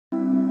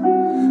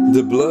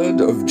the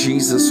blood of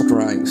Jesus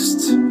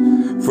Christ.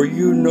 For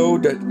you know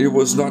that it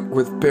was not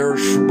with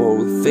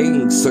perishable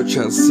things such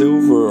as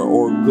silver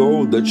or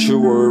gold that you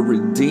were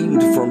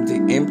redeemed from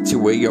the empty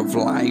way of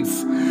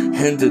life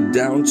handed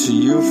down to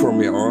you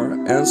from your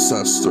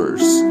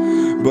ancestors,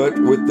 but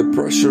with the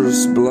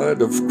precious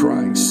blood of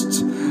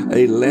Christ,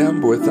 a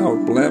lamb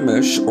without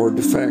blemish or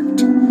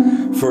defect.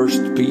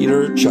 1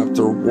 Peter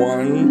chapter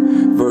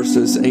 1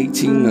 verses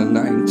 18 and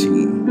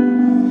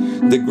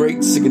 19. The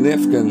great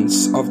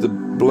significance of the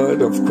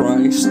blood of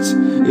Christ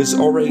is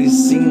already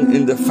seen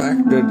in the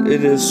fact that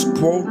it is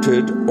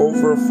quoted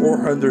over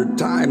 400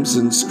 times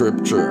in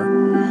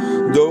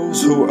Scripture.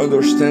 Those who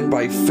understand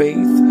by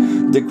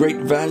faith the great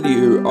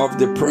value of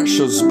the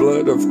precious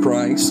blood of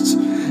Christ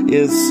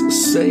is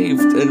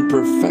saved and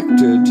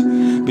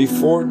perfected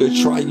before the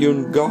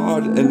triune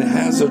God and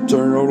has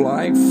eternal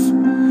life.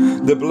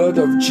 The blood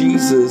of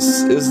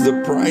Jesus is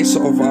the price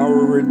of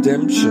our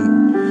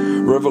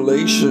redemption.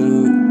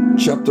 Revelation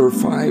chapter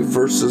 5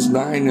 verses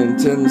 9 and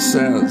 10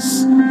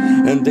 says,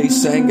 "And they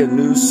sang a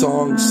new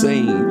song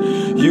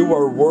saying, You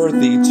are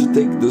worthy to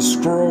take the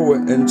scroll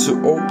and to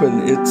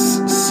open its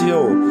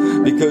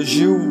seal, because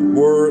you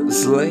were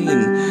slain,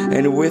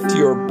 and with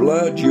your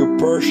blood you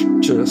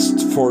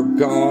purchased for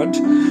God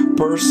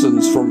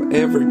persons from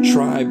every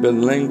tribe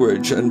and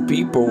language and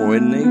people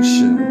and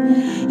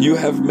nation. You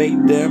have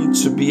made them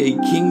to be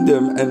a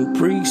kingdom and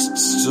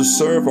priests to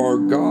serve our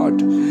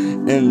God,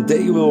 and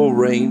they will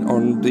reign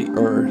on the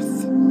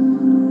earth."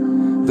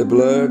 The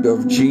blood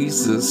of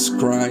Jesus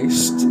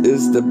Christ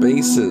is the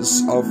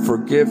basis of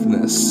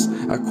forgiveness,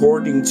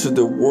 according to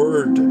the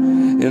word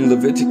in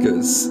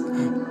Leviticus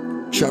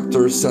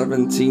chapter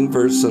 17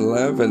 verse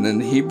 11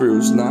 and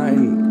Hebrews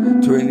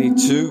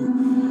 9:22.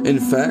 In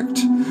fact,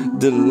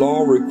 the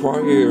law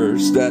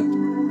requires that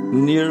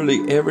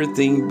nearly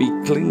everything be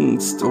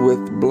cleansed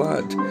with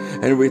blood,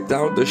 and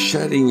without the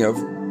shedding of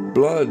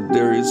blood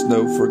there is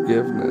no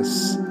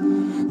forgiveness.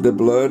 The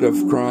blood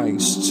of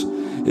Christ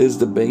is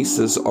the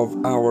basis of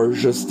our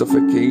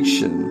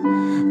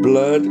justification.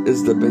 Blood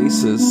is the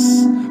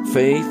basis,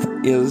 faith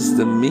is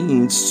the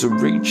means to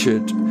reach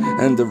it,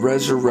 and the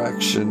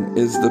resurrection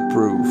is the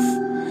proof.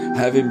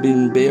 Having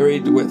been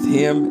buried with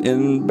him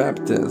in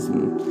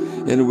baptism,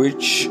 in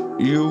which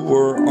you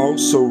were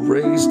also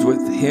raised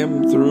with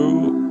him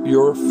through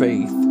your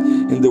faith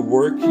in the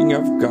working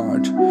of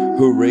God,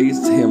 who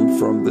raised him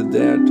from the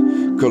dead.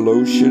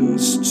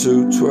 Colossians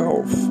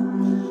 2:12.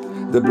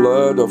 The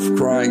blood of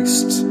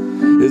Christ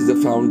is the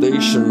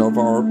foundation of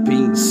our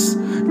peace.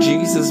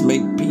 Jesus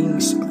made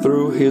peace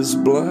through his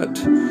blood.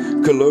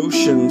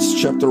 Colossians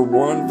chapter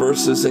 1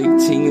 verses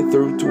 18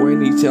 through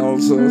 20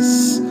 tells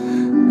us,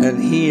 "And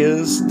he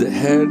is the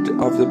head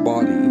of the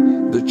body,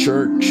 the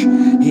church.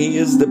 He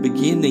is the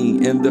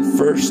beginning and the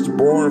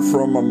firstborn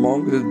from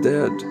among the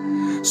dead,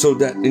 so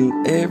that in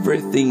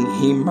everything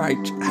he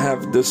might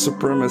have the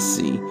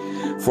supremacy.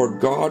 For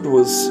God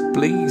was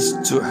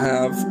pleased to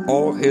have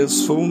all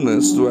his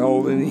fullness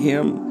dwell in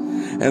him,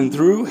 and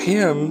through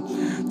him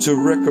to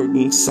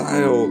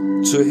reconcile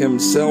to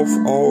himself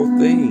all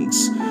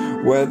things,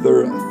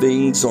 whether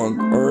things on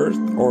earth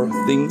or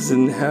things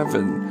in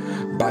heaven,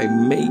 by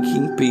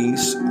making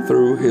peace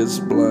through his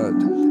blood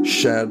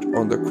shed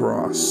on the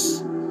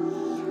cross."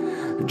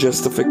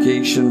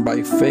 Justification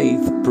by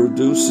faith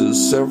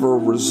produces several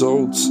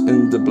results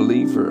in the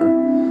believer,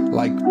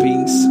 like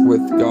peace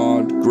with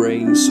God,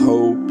 grace,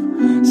 hope,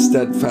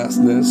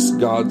 steadfastness,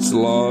 God's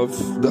love,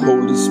 the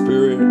Holy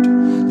Spirit,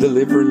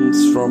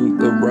 deliverance from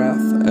the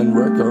wrath and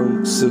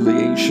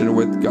reconciliation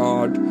with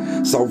God,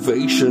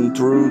 salvation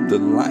through the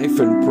life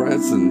and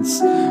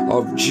presence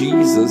of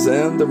Jesus,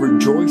 and the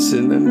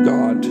rejoicing in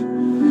God.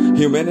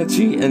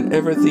 Humanity and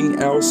everything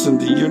else in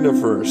the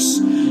universe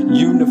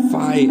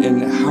unify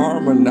and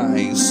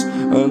harmonize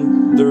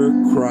under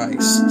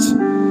Christ,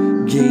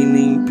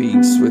 gaining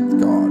peace with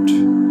God.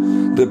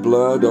 The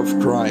blood of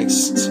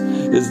Christ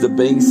is the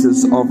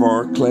basis of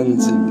our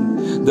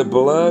cleansing, the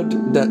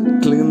blood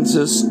that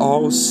cleanses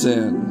all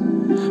sin.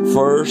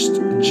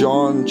 1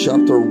 John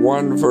chapter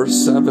 1 verse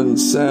 7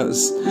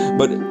 says,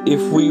 "But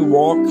if we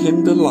walk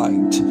in the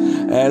light,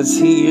 as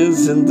he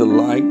is in the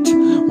light,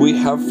 we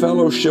have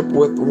fellowship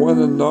with one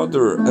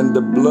another, and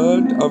the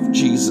blood of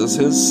Jesus,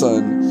 his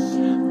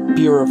Son,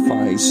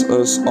 purifies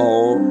us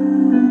all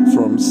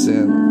from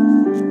sin."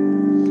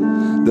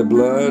 The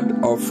blood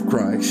of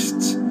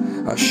Christ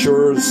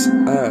assures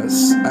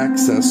us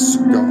access to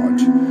God.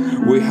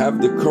 We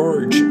have the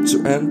courage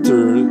to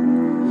enter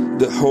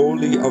the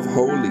Holy of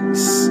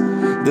Holies.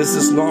 This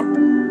is not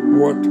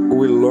what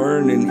we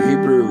learn in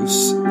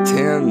Hebrews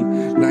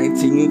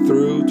 10:19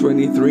 through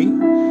 23.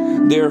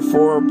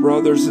 Therefore,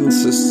 brothers and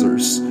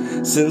sisters,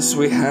 since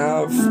we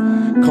have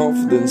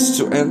confidence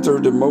to enter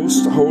the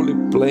most holy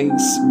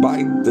place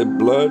by the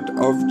blood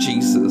of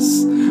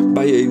Jesus,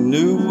 by a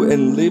new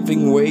and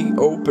living way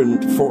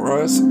opened for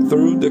us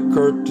through the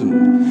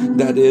curtain,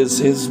 that is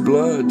His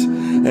blood.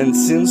 And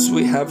since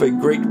we have a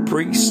great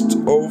priest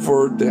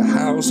over the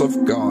house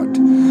of God,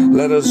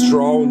 let us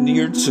draw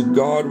near to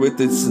God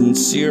with a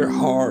sincere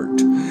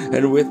heart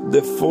and with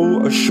the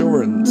full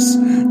assurance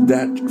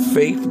that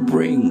faith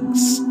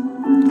brings,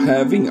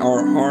 having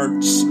our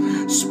hearts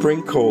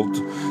sprinkled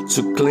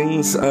to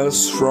cleanse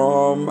us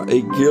from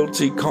a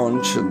guilty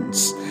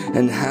conscience,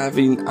 and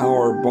having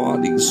our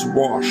bodies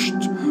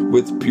washed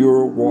with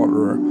pure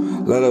water,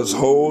 let us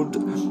hold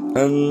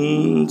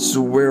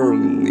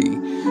unswervingly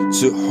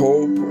to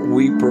hope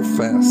we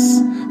profess,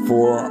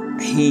 for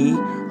He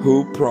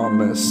who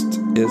promised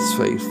is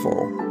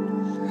faithful.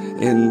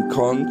 In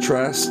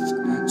contrast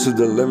to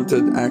the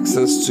limited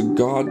access to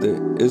God the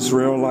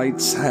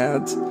Israelites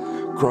had,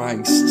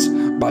 Christ,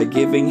 by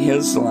giving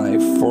His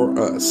life for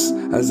us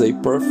as a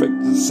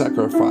perfect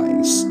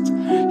sacrifice,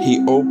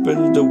 He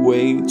opened the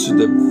way to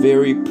the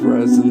very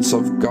presence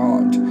of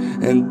God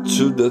and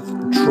to the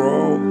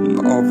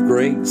throne of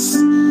grace,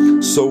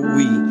 so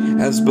we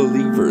as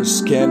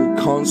believers can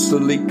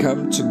constantly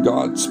come to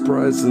God's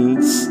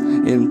presence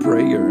in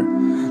prayer.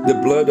 The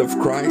blood of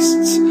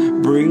Christ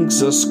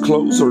brings us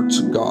closer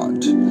to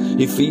God.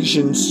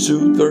 Ephesians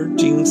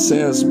 2:13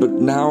 says, "But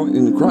now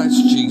in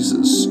Christ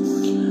Jesus,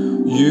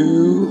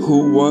 you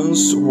who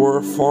once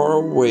were far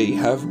away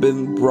have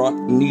been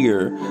brought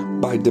near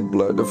by the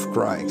blood of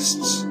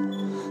Christ."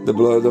 The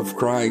blood of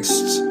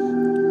Christ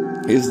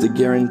is the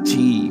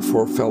guarantee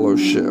for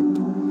fellowship.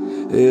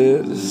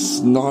 It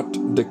is not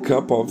the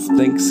cup of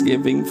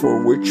thanksgiving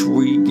for which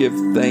we give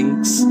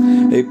thanks,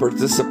 a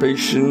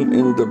participation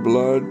in the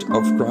blood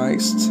of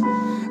Christ,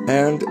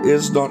 and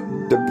is not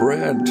the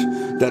bread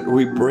that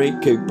we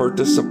break, a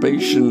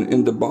participation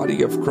in the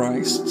body of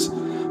Christ,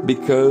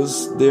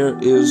 because there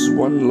is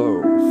one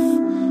loaf.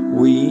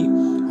 We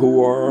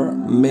who are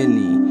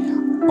many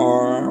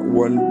are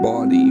one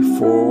body,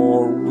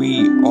 for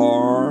we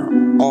are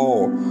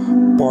all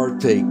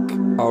partake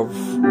of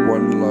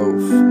one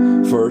loaf.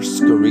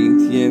 1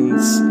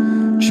 Corinthians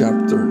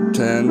chapter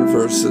 10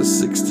 verses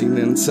 16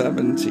 and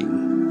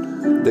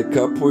 17. The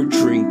cup we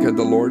drink at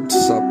the Lord's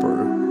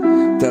Supper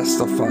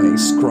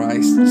testifies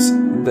Christ's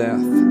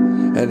death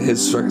and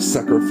His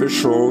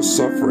sacrificial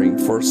suffering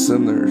for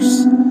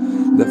sinners.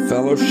 The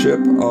fellowship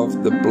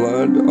of the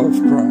blood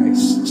of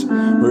Christ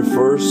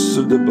refers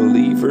to the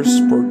believer's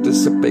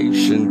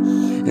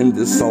participation in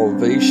the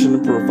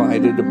salvation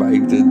provided by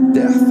the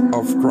death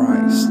of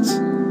Christ.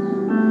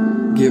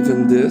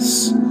 Given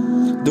this,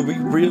 do we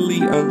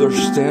really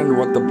understand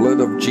what the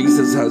blood of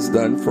Jesus has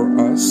done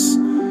for us?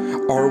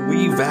 Are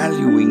we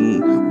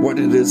valuing what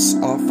it is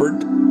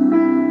offered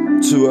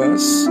to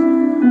us?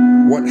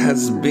 What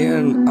has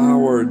been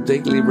our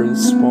daily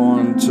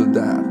response to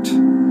that?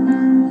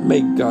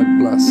 May God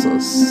bless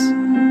us.